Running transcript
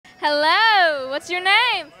Hello, what's your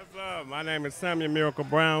name? What's up? My name is Samuel Miracle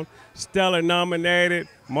Brown, Stellar nominated,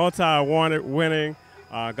 multi-award winning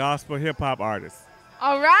gospel hip hop artist.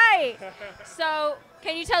 All right. So,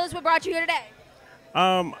 can you tell us what brought you here today?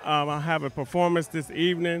 I have a performance this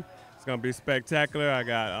evening. It's gonna be spectacular. I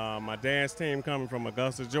got my dance team coming from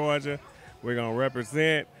Augusta, Georgia. We're gonna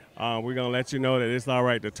represent. We're gonna let you know that it's all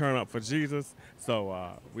right to turn up for Jesus.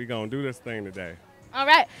 So we're gonna do this thing today. All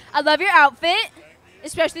right. I love your outfit,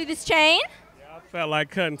 especially this chain. I felt like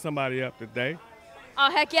cutting somebody up today. Oh,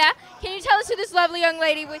 heck yeah. Can you tell us who this lovely young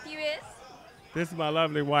lady with you is? This is my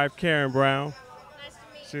lovely wife, Karen Brown. Nice to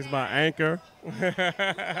meet She's you. my anchor.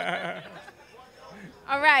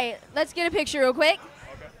 All right. Let's get a picture real quick.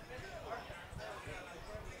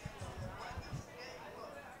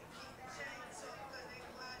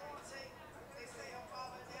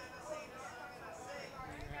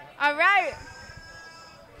 All right.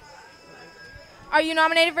 Are you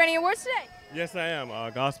nominated for any awards today? Yes, I am.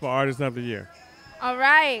 Gospel Artist of the Year. All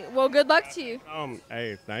right. Well, good luck to you.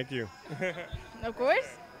 Hey, thank you. Of course.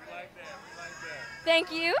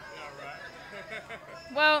 Thank you.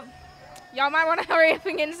 Well, y'all might want to hurry up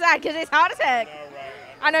and get inside because it's hot as heck.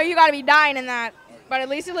 I know you got to be dying in that, but at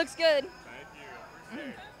least it looks good. Thank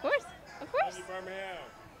you. Of course. Of course. Love you, Birmingham.